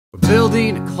We're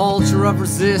building a culture of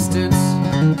resistance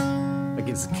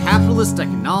against the capitalist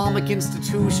economic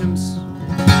institutions,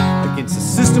 against a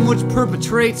system which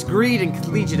perpetrates greed and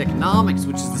collegiate economics,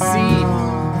 which is the seed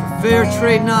for fair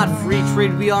trade, not free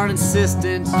trade. We are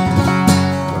insistent.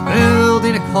 We're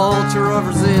building a culture of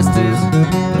resistance.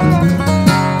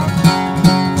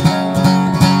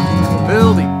 We're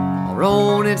building our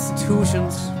own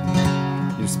institutions,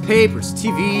 newspapers,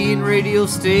 TV, and radio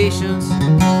stations.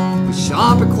 We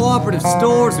shop at cooperative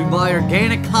stores, we buy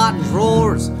organic cotton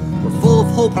drawers. We're full of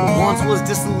hope that once was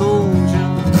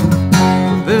disillusioned.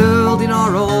 We're building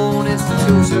our own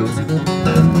institutions.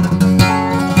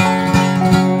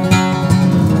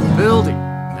 We're building,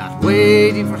 not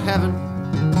waiting for heaven.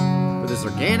 Where there's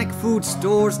organic food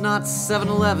stores, not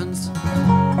 7-Elevens.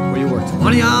 Where you work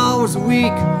 20 hours a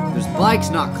week, there's bikes,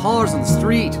 not cars on the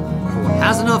street. Everyone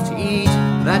has enough to eat,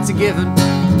 that's a given.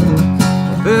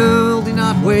 We're building,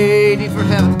 not waiting for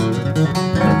heaven.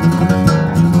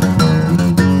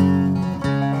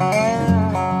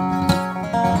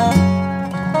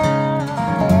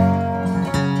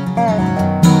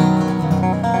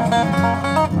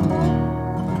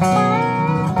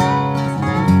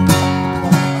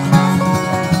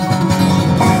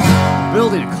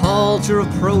 Building a culture of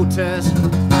protest,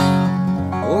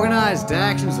 organized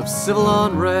actions of civil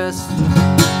unrest.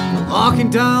 We're locking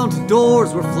down to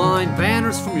doors, we're flying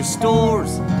banners from your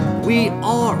stores. We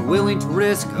are willing to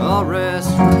risk arrest.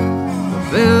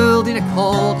 We're building a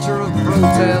culture of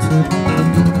protest.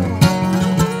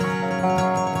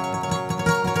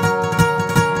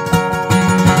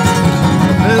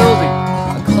 We're building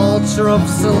a culture of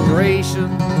celebration,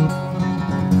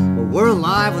 where we're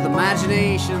alive with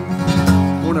imagination.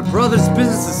 When our brother's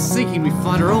business is sinking, we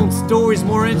find our own stories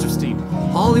more interesting.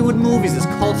 Hollywood movies is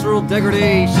cultural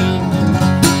degradation.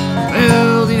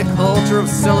 Building a culture of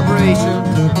celebration.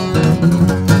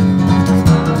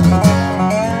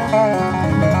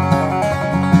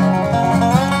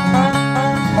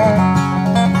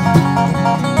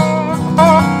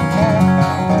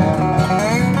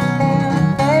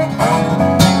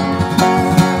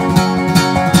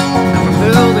 Now we're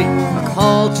building a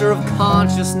culture of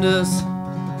consciousness.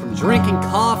 From drinking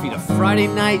coffee to Friday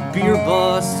night beer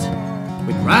bust.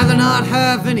 We'd rather not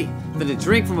have any than to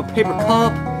drink from a paper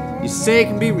cup. You say it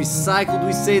can be recycled,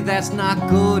 we say that's not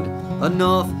good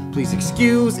enough. Please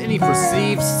excuse any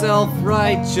perceived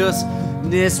self-righteousness.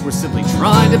 We're simply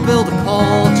trying to build a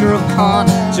culture of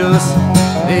consciousness.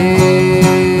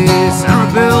 And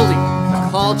we're building a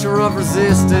culture of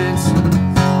resistance.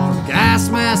 From gas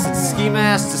masks and ski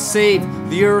masks to save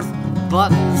the earth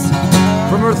buttons.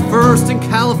 From Earth First in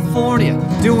California,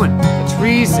 doing the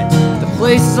treason, the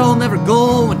places I'll never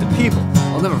go and the people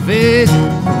I'll never visit.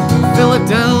 From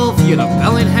Philadelphia to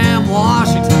Bellingham,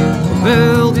 Washington, we're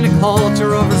building a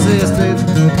culture of resistance.